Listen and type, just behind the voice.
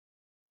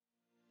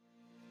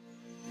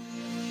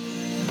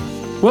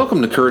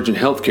Welcome to Courage in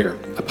Healthcare,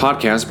 a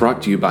podcast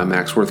brought to you by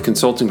Maxworth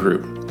Consulting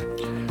Group.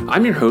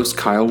 I'm your host,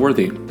 Kyle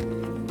Worthy.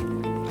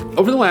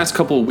 Over the last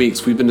couple of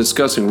weeks, we've been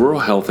discussing rural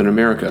health in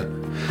America,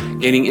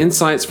 gaining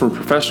insights from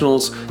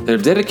professionals that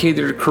have dedicated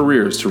their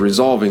careers to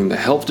resolving the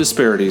health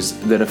disparities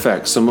that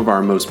affect some of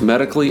our most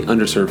medically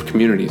underserved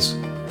communities.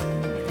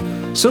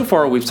 So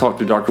far, we've talked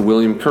to Dr.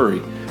 William Curry,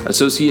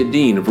 Associate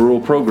Dean of Rural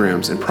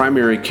Programs and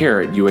Primary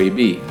Care at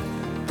UAB,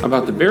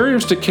 about the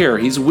barriers to care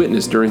he's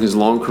witnessed during his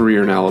long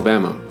career in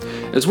Alabama,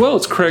 as well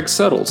as Craig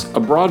Settles, a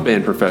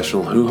broadband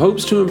professional who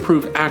hopes to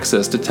improve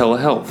access to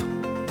telehealth.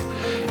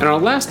 In our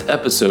last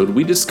episode,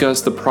 we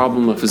discussed the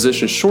problem of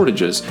physician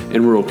shortages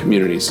in rural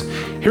communities,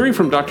 hearing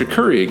from Dr.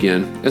 Curry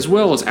again, as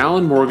well as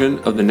Alan Morgan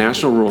of the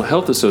National Rural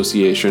Health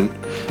Association,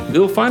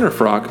 Bill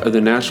Feinerfrock of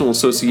the National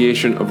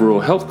Association of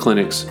Rural Health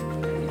Clinics,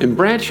 and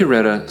Brad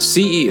Hureta,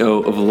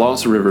 CEO of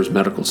Lost Rivers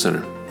Medical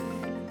Center.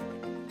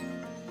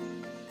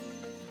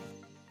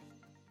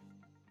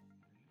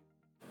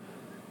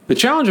 The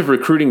challenge of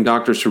recruiting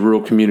doctors to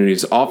rural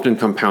communities is often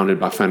compounded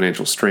by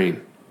financial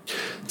strain.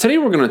 Today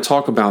we're going to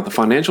talk about the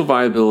financial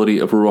viability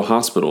of rural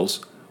hospitals,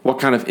 what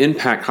kind of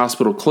impact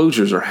hospital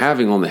closures are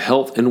having on the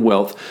health and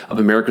wealth of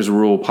America's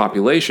rural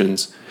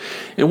populations,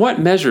 and what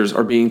measures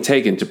are being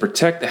taken to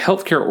protect the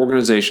healthcare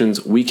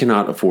organizations we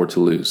cannot afford to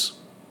lose.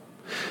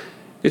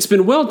 It's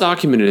been well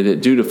documented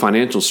that due to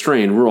financial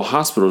strain, rural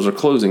hospitals are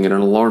closing at an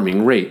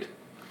alarming rate.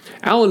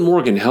 Alan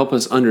Morgan helped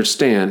us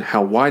understand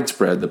how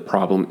widespread the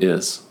problem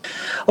is.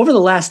 Over the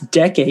last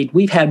decade,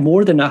 we've had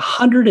more than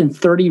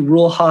 130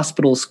 rural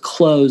hospitals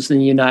closed in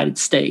the United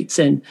States.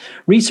 And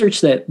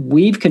research that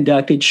we've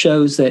conducted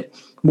shows that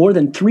more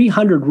than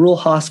 300 rural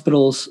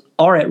hospitals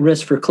are at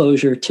risk for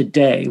closure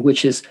today,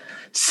 which is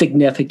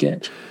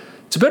significant.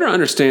 To better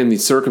understand the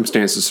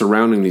circumstances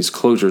surrounding these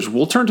closures,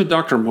 we'll turn to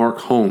Dr. Mark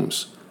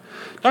Holmes.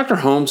 Dr.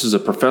 Holmes is a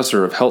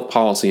professor of health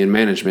policy and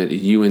management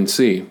at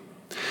UNC.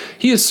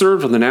 He has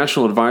served on the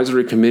National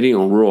Advisory Committee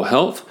on Rural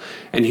Health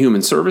and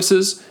Human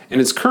Services and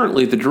is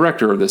currently the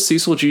director of the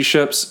Cecil G.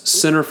 Sheps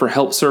Center for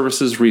Health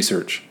Services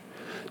Research.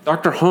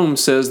 Dr.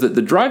 Holmes says that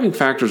the driving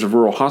factors of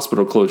rural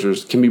hospital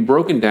closures can be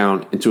broken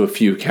down into a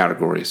few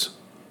categories.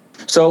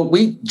 So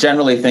we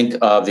generally think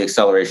of the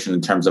acceleration in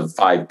terms of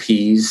 5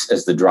 Ps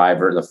as the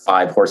driver, the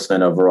 5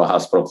 horsemen of rural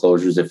hospital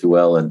closures, if you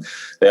will. And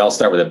they all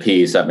start with a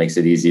P, so that makes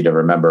it easy to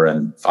remember.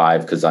 And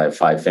 5, because I have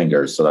 5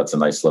 fingers, so that's a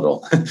nice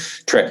little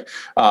trick.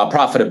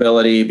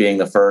 Profitability being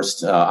the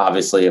first.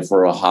 Obviously, if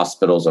rural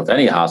hospitals, or if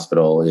any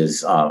hospital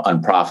is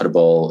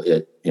unprofitable,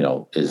 it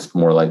is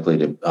more likely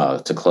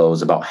to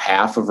close. About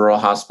half of rural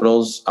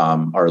hospitals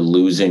are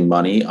losing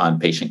money on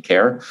patient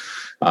care.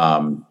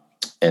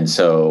 And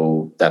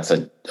so that's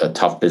a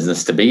tough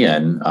business to be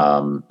in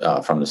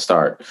from the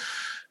start.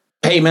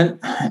 Payment,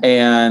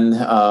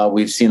 and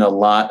we've seen a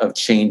lot of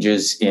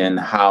changes in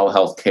how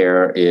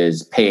healthcare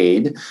is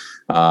paid.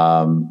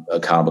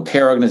 Accountable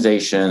care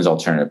organizations,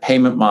 alternative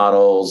payment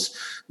models,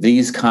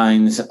 these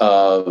kinds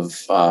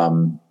of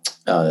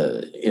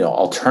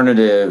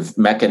alternative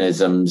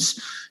mechanisms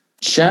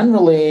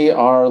generally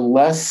are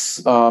less,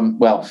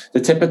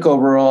 the typical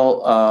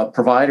rural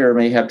provider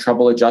may have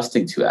trouble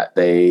adjusting to that.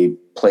 They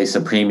place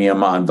a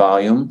premium on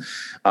volume.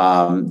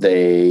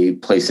 They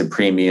place a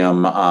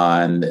premium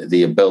on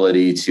the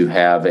ability to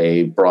have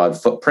a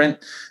broad footprint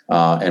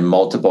and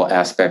multiple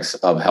aspects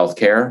of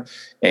healthcare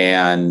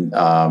and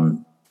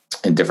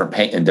in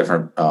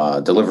different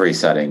delivery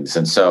settings.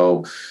 And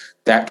so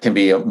that can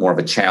be more of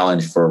a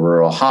challenge for a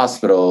rural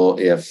hospital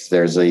if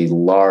there's a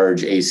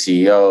large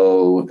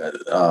ACO,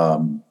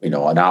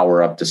 an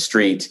hour up the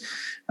street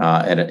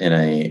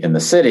in the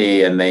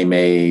city, and they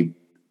may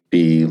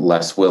be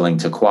less willing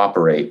to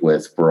cooperate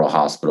with rural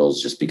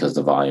hospitals just because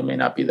the volume may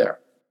not be there.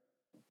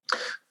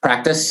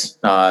 Practice,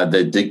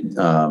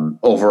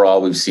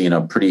 overall, we've seen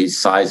a pretty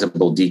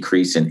sizable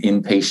decrease in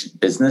inpatient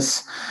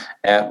business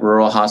at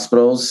rural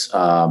hospitals.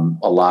 A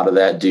lot of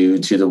that due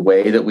to the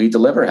way that we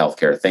deliver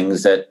healthcare.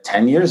 Things that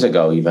 10 years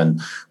ago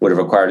even would have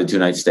required a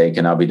 2-night stay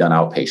can now be done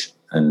outpatient.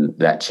 And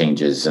that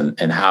changes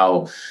and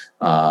how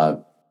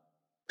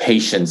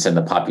patients in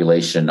the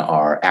population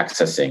are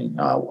accessing.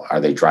 Are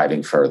they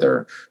driving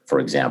further, for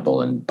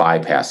example, and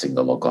bypassing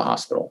the local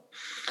hospital?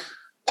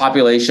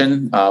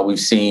 Population, we've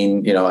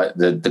seen,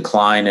 the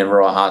decline in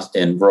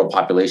rural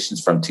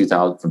populations from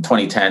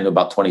 2010 to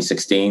about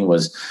 2016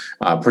 was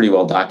pretty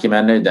well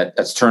documented.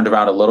 That's turned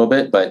around a little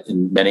bit, but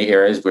in many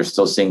areas we're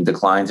still seeing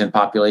declines in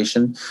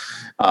population.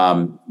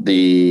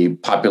 The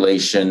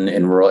population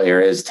in rural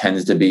areas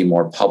tends to be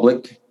more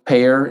public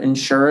payer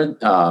insured,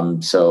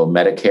 so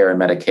Medicare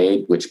and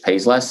Medicaid, which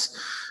pays less.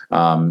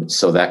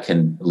 So that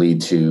can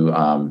lead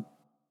to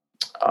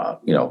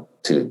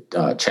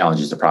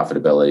challenges to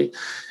profitability.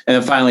 And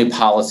then finally,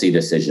 policy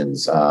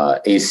decisions,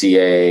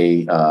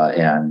 ACA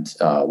and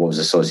what was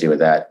associated with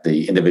that,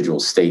 the individual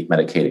state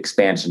Medicaid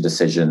expansion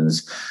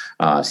decisions,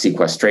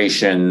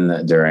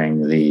 sequestration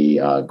during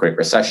the Great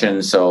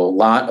Recession. So a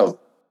lot of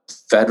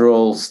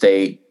federal,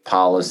 state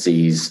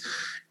policies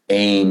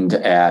aimed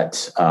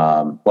at,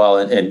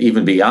 and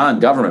even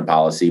beyond government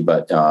policy,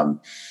 but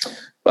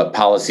but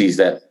policies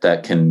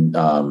that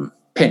can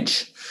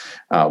pinch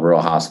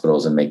rural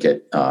hospitals and make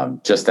it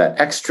just that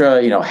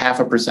extra, half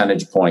a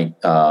percentage point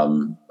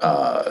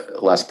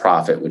less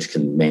profit, which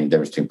can mean the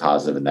difference between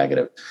positive and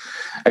negative.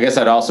 I guess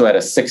I'd also add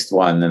a sixth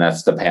one, and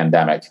that's the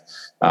pandemic.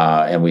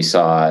 And we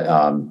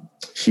saw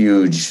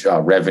huge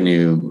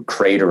revenue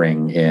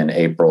cratering in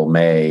April,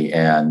 May,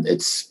 and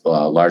it's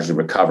largely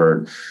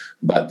recovered.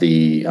 But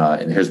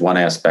and here's one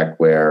aspect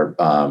where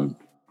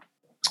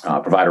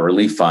provider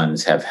relief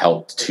funds have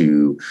helped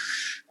to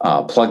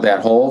plug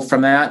that hole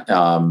from that.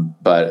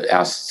 But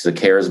as the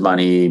CARES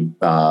money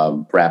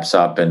wraps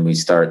up and we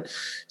start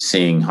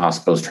seeing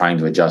hospitals trying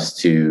to adjust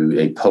to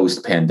a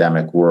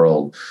post-pandemic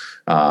world,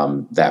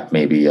 that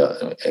maybe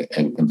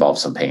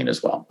involves some pain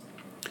as well.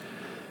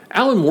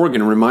 Alan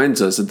Morgan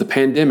reminds us that the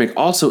pandemic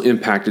also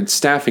impacted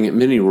staffing at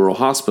many rural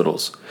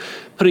hospitals,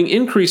 putting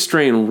increased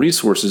strain on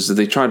resources as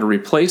they try to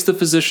replace the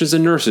physicians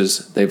and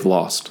nurses they've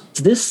lost.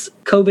 This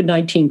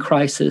COVID-19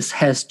 crisis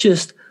has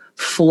just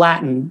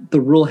flattened the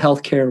rural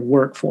healthcare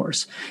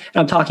workforce. And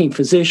I'm talking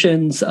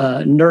physicians,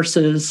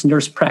 nurses,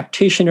 nurse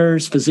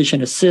practitioners,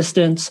 physician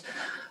assistants,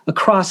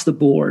 across the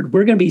board.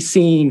 We're going to be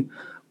seeing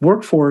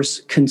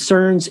workforce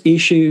concerns,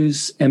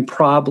 issues, and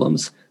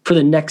problems for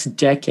the next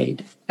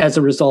decade as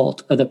a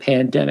result of the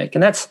pandemic.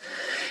 And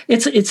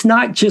it's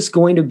not just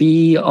going to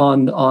be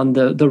on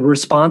the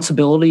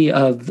responsibility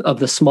of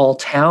the small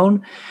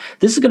town.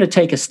 This is going to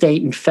take a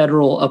state and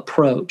federal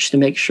approach to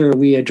make sure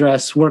we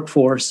address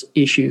workforce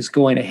issues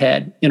going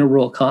ahead in a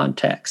rural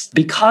context.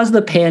 Because of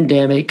the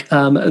pandemic,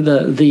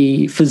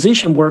 the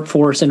physician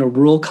workforce in a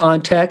rural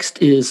context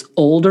is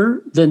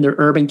older than their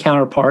urban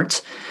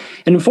counterparts.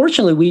 And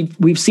unfortunately,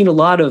 we've seen a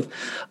lot of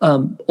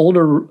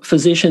older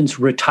physicians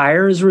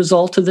retire as a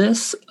result of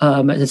this.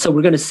 And so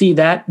we're going to see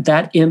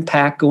that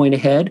impact going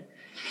ahead.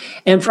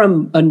 And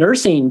from a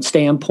nursing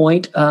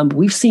standpoint,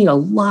 we've seen a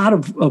lot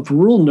of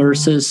rural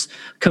nurses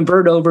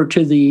convert over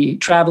to the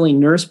traveling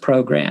nurse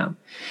program.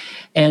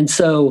 And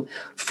so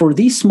for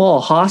these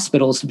small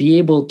hospitals to be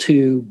able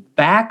to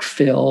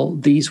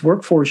backfill these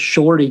workforce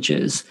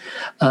shortages,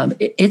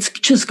 it's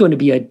just going to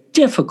be a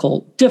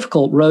difficult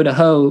road to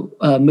hoe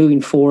moving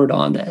forward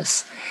on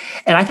this.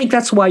 And I think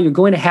that's why you're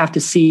going to have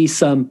to see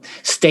some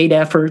state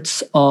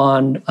efforts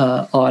on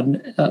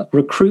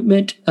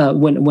recruitment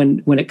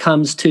when it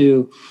comes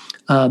to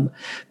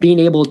being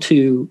able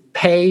to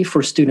pay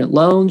for student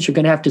loans. You're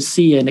going to have to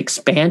see an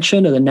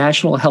expansion of the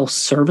National Health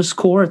Service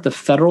Corps at the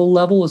federal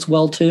level as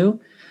well, too.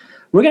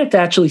 We're going to have to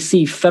actually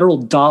see federal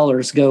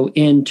dollars go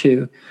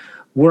into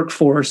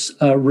workforce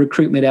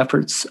recruitment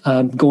efforts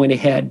going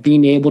ahead,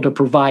 being able to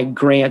provide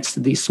grants to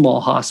these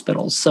small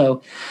hospitals.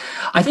 So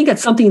I think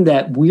that's something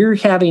that we're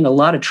having a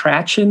lot of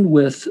traction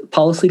with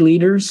policy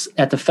leaders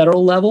at the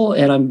federal level,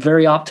 and I'm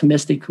very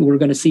optimistic we're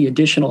going to see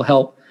additional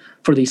help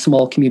for these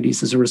small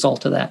communities as a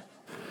result of that.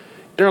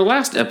 In our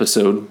last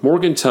episode,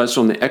 Morgan touched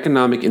on the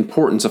economic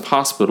importance of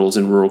hospitals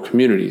in rural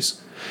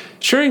communities,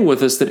 sharing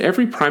with us that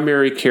every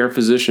primary care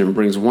physician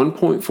brings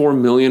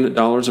 $1.4 million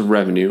of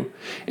revenue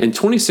and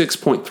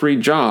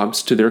 26.3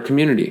 jobs to their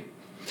community.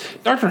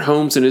 Dr.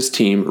 Holmes and his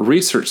team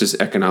researched this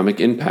economic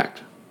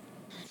impact.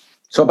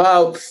 So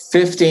about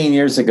 15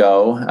 years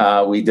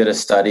ago, we did a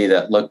study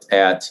that looked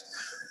at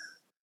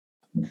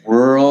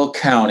rural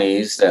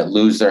counties that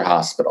lose their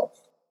hospital,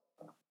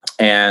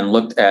 and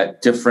looked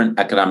at different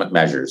economic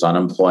measures: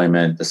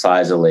 unemployment, the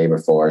size of the labor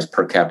force,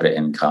 per capita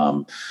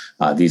income,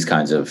 these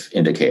kinds of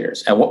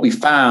indicators. And what we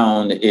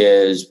found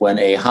is when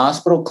a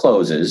hospital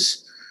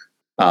closes,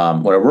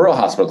 when a rural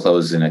hospital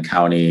closes in a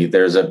county,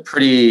 there's a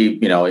pretty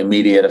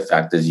immediate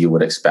effect, as you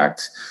would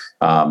expect.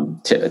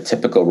 A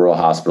typical rural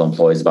hospital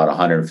employs about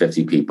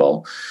 150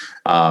 people.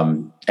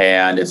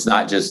 And it's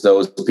not just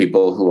those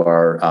people who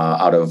are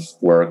out of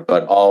work,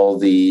 but all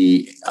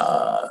the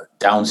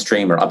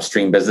downstream or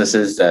upstream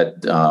businesses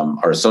that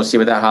are associated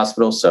with that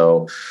hospital.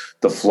 So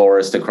the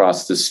florist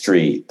across the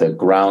street, the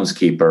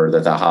groundskeeper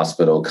that the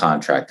hospital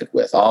contracted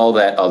with, all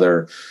that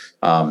other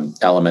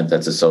element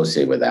that's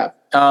associated with that.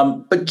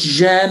 But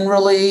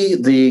generally,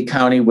 the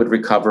county would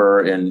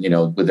recover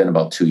within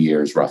about 2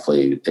 years,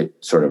 roughly. It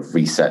sort of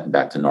reset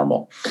back to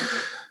normal.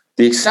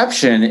 The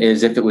exception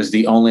is if it was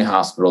the only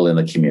hospital in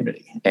the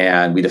community,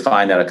 and we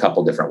define that a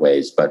couple different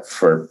ways. But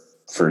for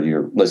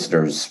your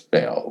listeners,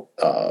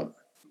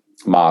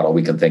 model,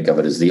 we can think of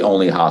it as the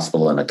only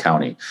hospital in a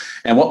county.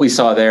 And what we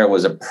saw there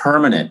was a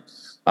permanent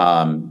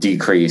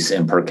decrease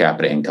in per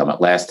capita income.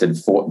 It lasted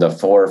for the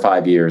 4 or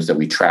 5 years that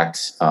we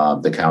tracked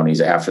the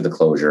counties after the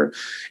closure.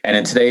 And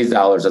in today's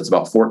dollars, that's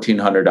about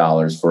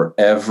 $1,400 for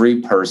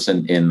every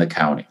person in the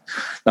county.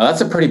 Now,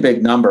 that's a pretty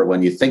big number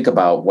when you think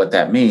about what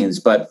that means.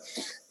 But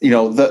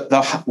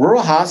the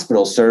rural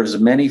hospital serves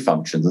many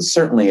functions, and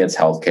certainly it's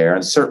healthcare,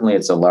 and certainly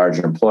it's a large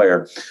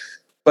employer.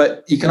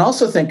 But you can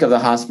also think of the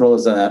hospital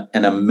as an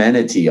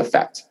amenity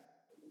effect.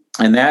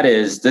 And that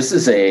is, this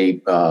is a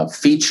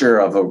feature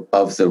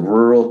of the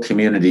rural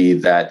community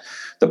that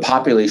the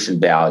population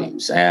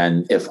values.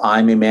 And if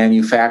I'm a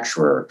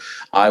manufacturer,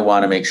 I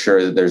want to make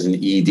sure that there's an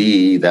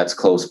ED that's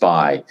close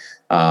by.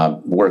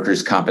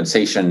 Workers'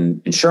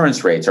 compensation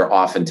insurance rates are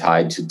often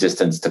tied to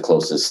distance to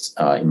closest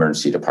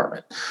emergency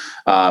department.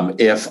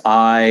 If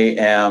I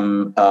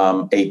am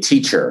a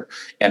teacher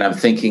and I'm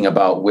thinking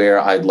about where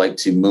I'd like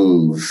to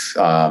move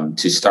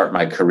to start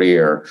my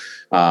career,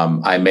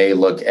 I may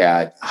look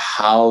at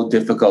how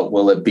difficult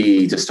will it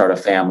be to start a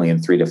family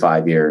in 3 to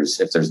 5 years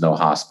if there's no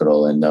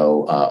hospital and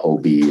no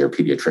OB or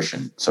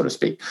pediatrician, so to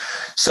speak.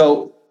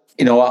 So,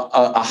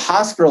 a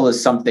hospital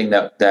is something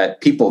that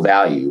people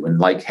value and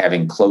like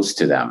having close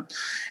to them.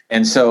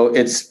 And so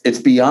it's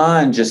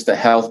beyond just the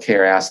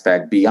healthcare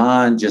aspect,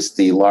 beyond just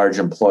the large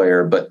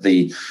employer, but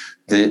the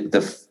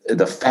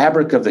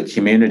fabric of the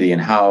community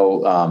and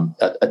how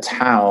a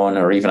town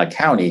or even a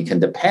county can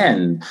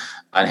depend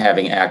on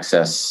having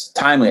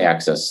timely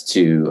access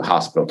to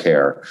hospital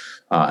care,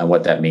 and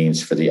what that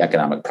means for the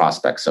economic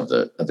prospects of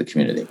the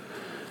community.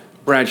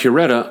 Brad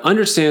Hureta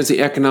understands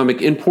the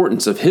economic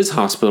importance of his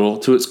hospital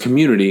to its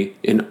community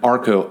in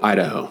Arco,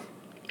 Idaho.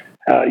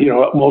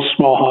 Most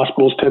small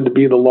hospitals tend to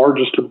be the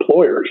largest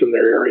employers in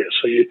their area.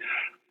 So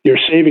you're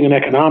saving an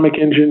economic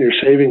engine, you're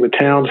saving the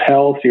town's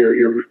health,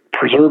 you're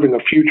preserving a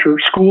future.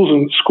 Schools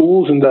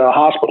and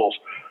hospitals,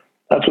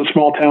 that's what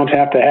small towns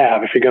have to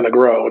have if you're going to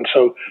grow. And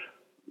so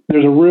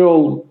there's a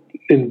real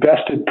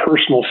invested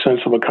personal sense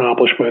of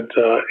accomplishment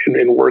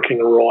in working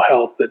in rural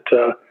health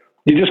that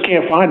you just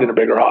can't find in a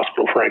bigger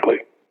hospital, frankly.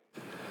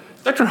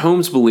 Dr.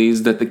 Holmes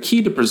believes that the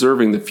key to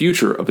preserving the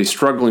future of a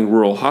struggling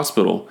rural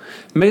hospital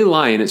may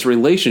lie in its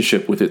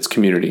relationship with its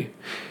community,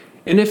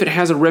 and if it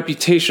has a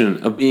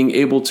reputation of being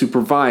able to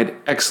provide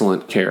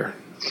excellent care.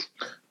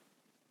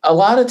 A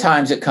lot of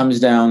times it comes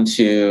down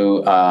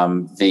to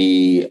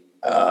the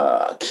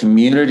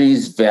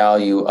community's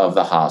value of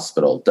the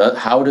hospital.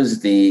 How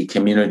does the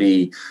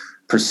community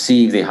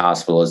perceive the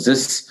hospital? Is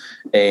this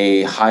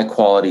a high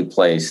quality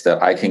place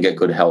that I can get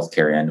good health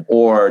care in,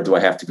 or do I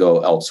have to go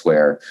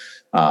elsewhere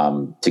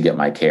to get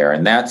my care?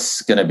 And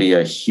that's going to be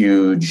a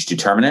huge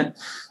determinant.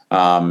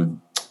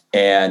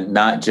 And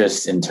not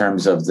just in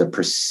terms of the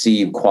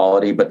perceived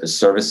quality, but the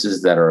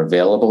services that are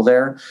available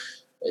there.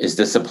 Is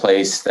this a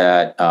place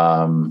that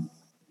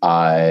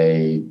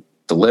I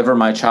deliver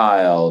my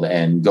child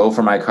and go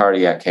for my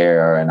cardiac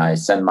care and I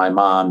send my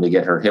mom to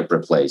get her hip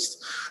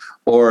replaced?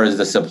 Or is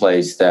this a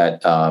place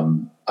that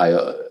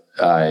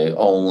I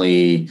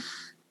only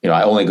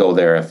go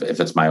there if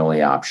it's my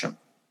only option?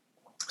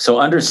 So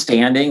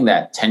understanding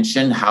that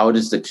tension, how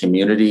does the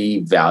community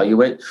value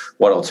it?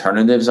 What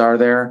alternatives are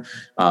there?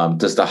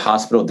 Does the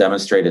hospital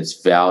demonstrate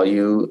its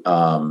value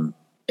and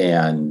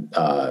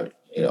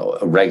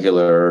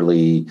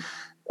regularly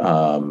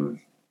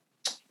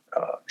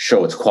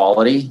show its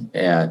quality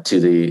to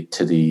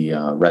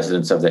the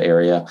residents of the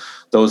area?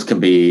 Those can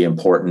be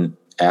important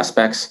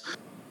aspects.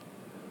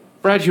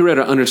 Brad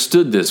Hureta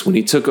understood this when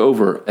he took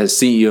over as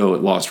CEO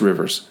at Lost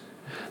Rivers.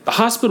 The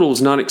hospital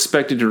was not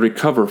expected to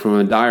recover from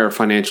a dire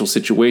financial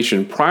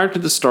situation prior to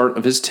the start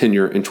of his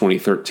tenure in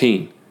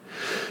 2013.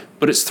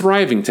 But it's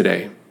thriving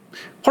today.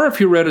 Part of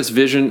Hureta's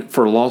vision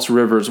for Lost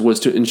Rivers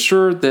was to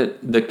ensure that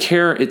the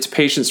care its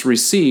patients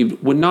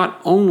received would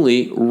not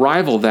only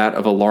rival that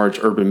of a large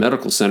urban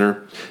medical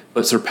center,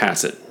 but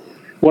surpass it.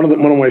 One of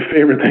my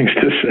favorite things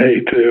to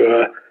say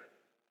to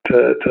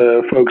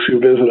folks who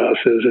visit us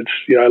is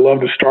I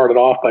love to start it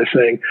off by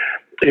saying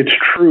it's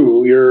true.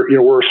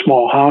 We're a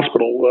small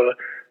hospital.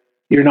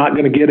 You're not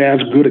going to get as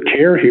good a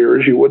care here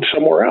as you would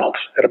somewhere else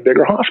at a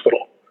bigger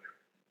hospital.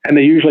 And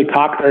they usually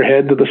cock their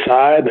head to the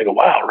side. And they go,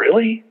 "Wow,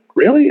 really?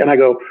 Really?" And I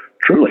go,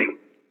 "Truly,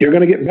 you're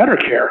going to get better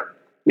care."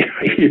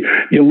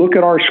 You look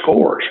at our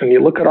scores and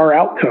you look at our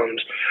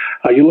outcomes.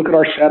 You look at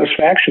our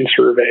satisfaction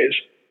surveys,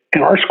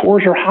 and our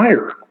scores are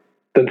higher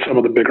than some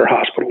of the bigger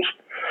hospitals.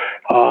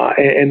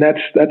 And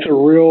that's a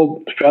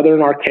real feather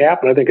in our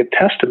cap, and I think a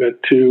testament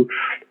to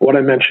what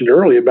I mentioned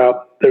earlier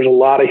about there's a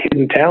lot of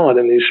hidden talent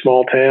in these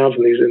small towns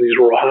and these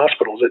rural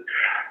hospitals. That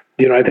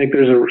I think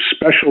there's a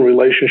special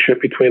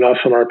relationship between us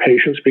and our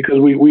patients because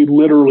we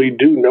literally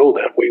do know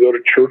them. We go to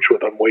church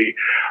with them. We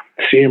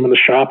see them in the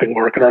shopping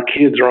market. Our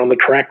kids are on the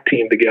track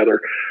team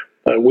together.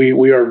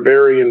 We are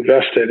very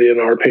invested in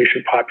our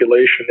patient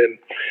population, and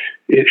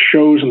it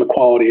shows in the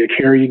quality of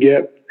care you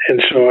get.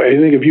 And so I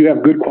think if you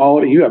have good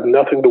quality, you have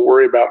nothing to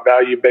worry about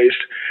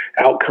value-based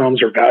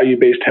outcomes or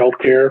value-based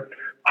healthcare.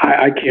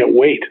 I can't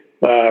wait.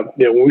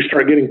 When we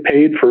start getting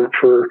paid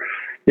for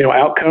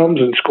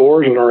outcomes and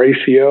scores and our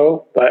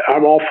ACO,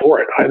 I'm all for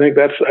it. I think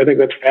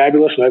that's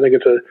fabulous, and I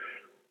think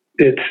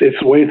it's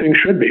the way things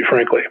should be.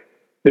 Frankly,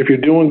 if you're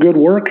doing good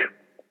work,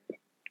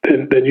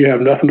 then you have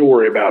nothing to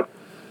worry about.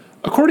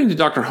 According to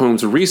Dr.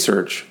 Holmes'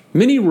 research,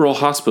 many rural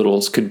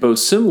hospitals could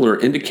boast similar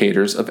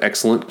indicators of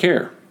excellent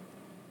care.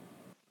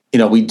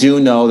 We do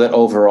know that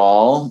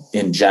overall,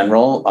 in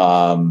general,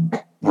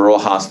 rural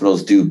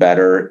hospitals do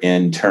better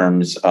in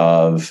terms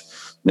of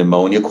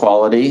pneumonia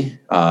quality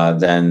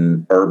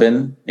than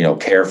urban,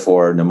 care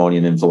for pneumonia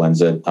and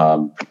influenza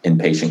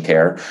inpatient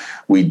care.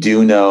 We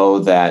do know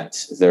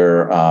that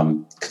their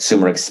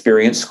consumer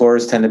experience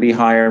scores tend to be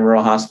higher in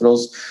rural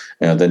hospitals.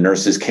 the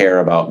nurses care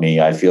about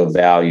me. I feel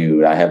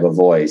valued. I have a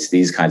voice.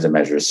 These kinds of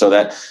measures, so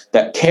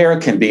that care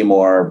can be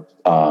more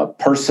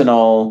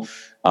personal,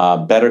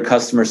 better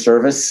customer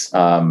service.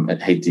 I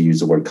hate to use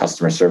the word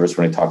customer service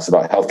when he talks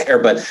about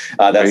healthcare, but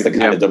that's the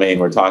kind of domain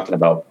we're talking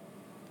about.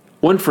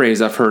 One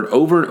phrase I've heard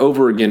over and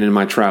over again in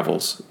my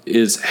travels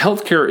is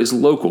healthcare is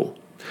local.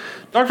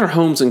 Dr.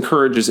 Holmes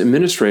encourages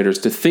administrators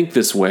to think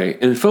this way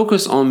and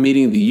focus on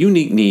meeting the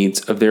unique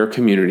needs of their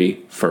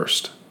community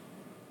first.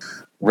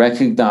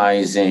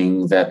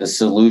 Recognizing that the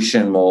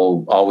solution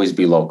will always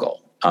be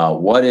local.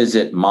 What is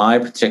it my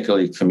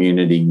particular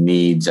community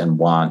needs and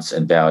wants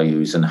and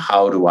values, and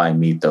how do I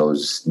meet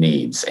those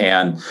needs?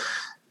 And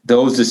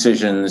those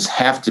decisions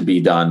have to be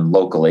done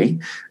locally.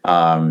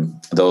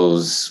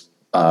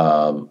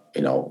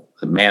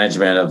 The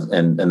management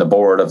and the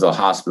board of the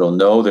hospital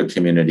know their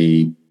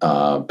community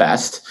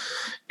best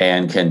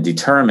and can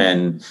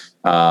determine,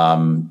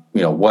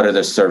 what are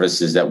the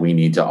services that we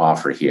need to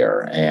offer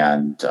here,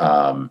 and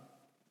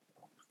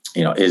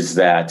is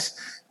that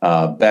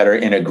better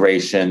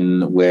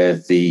integration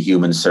with the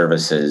human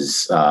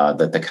services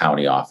that the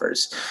county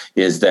offers?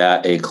 Is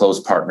that a close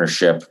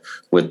partnership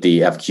with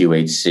the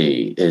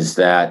FQHC? Is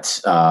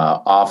that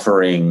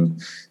offering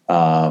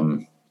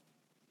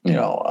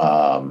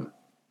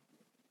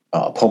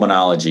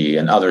pulmonology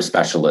and other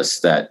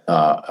specialists that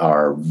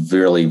are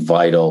really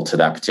vital to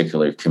that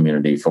particular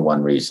community for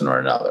one reason or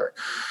another?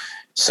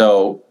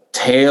 So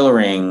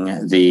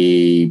tailoring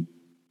the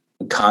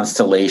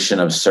constellation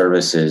of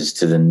services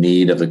to the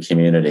need of the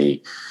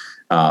community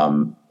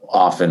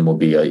often will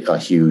be a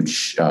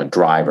huge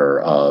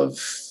driver of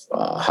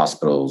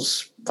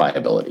hospitals'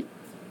 viability.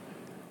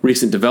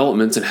 Recent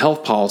developments in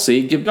health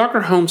policy give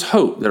Dr. Holmes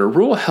hope that a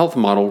rural health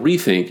model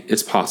rethink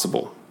is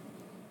possible.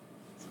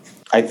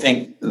 I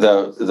think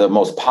the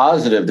most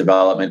positive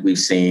development we've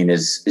seen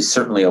is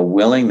certainly a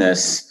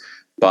willingness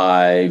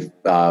by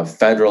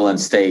federal and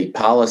state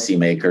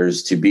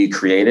policymakers to be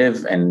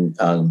creative and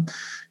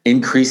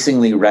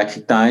increasingly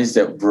recognize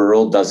that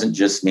rural doesn't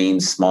just mean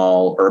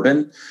small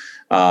urban.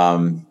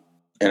 And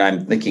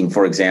I'm thinking,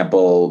 for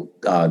example,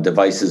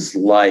 devices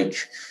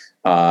like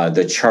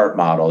the CHART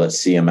model that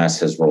CMS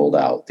has rolled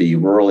out, the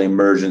Rural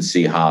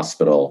Emergency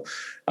Hospital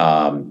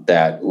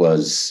that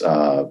was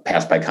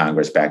passed by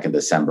Congress back in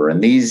December.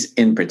 And these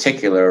in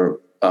particular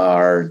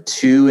are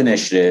two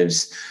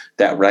initiatives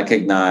that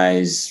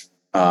recognize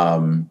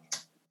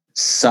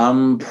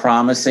some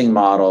promising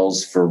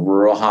models for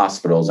rural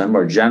hospitals and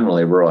more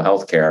generally rural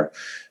healthcare.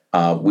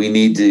 We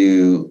need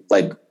to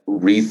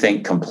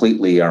rethink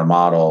completely our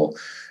model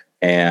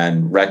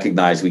and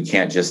recognize we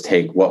can't just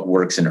take what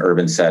works in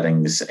urban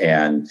settings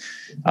and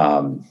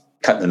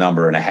cut the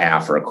number in a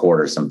half or a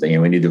quarter or something.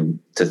 And we need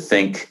to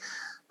think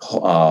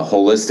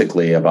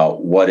holistically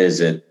about what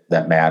is it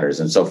that matters.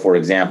 And so, for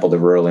example, the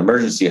Rural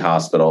Emergency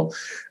Hospital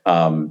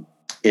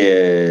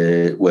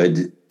it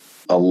would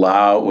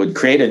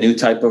create a new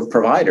type of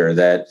provider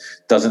that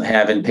doesn't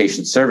have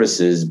inpatient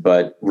services,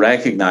 but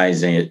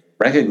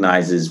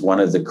recognizes one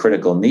of the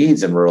critical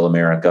needs in rural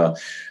America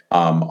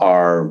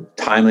are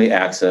timely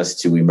access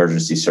to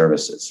emergency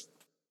services.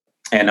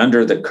 And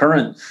under the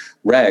current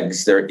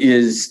regs,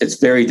 it's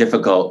very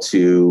difficult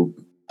to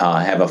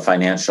have a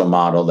financial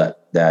model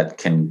that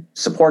can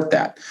support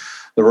that.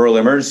 The Rural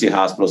Emergency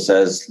Hospital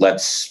says,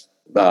 let's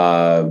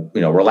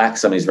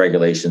relax some of these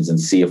regulations and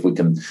see if we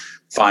can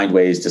find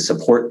ways to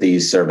support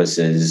these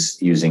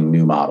services using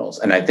new models.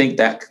 And I think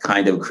that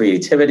kind of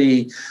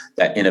creativity,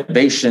 that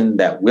innovation,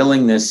 that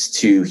willingness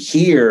to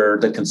hear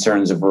the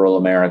concerns of rural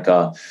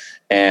America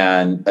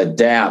and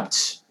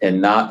adapt and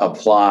not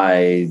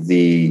apply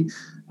the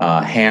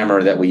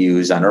hammer that we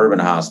use on urban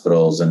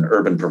hospitals and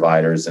urban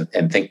providers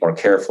and think more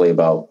carefully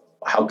about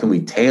how can we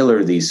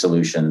tailor these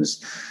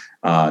solutions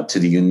to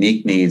the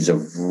unique needs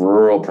of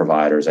rural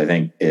providers, I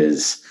think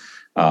is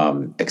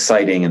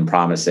exciting and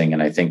promising,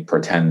 and I think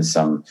portends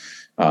some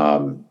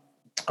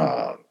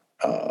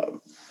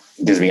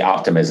gives me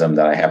optimism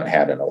that I haven't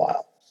had in a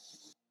while.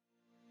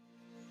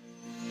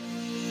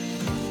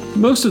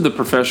 Most of the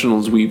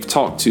professionals we've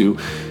talked to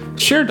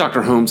share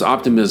Dr. Holmes'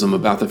 optimism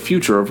about the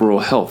future of rural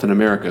health in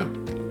America.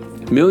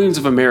 Millions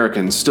of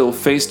Americans still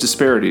face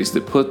disparities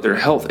that put their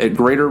health at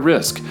greater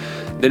risk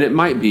than it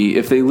might be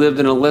if they lived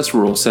in a less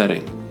rural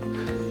setting.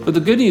 But the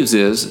good news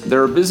is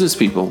there are business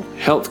people,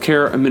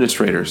 healthcare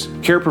administrators,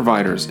 care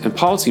providers, and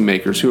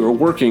policymakers who are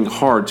working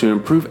hard to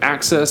improve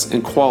access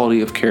and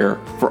quality of care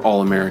for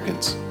all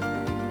Americans.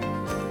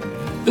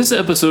 This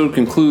episode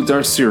concludes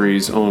our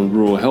series on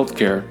rural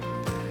healthcare.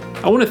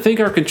 I want to thank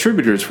our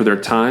contributors for their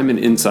time and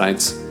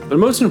insights, but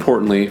most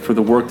importantly, for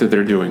the work that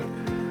they're doing.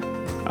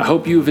 I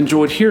hope you have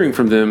enjoyed hearing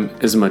from them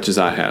as much as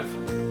I have.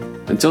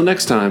 Until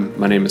next time,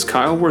 my name is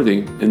Kyle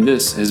Worthy, and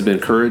this has been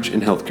Courage in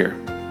Healthcare.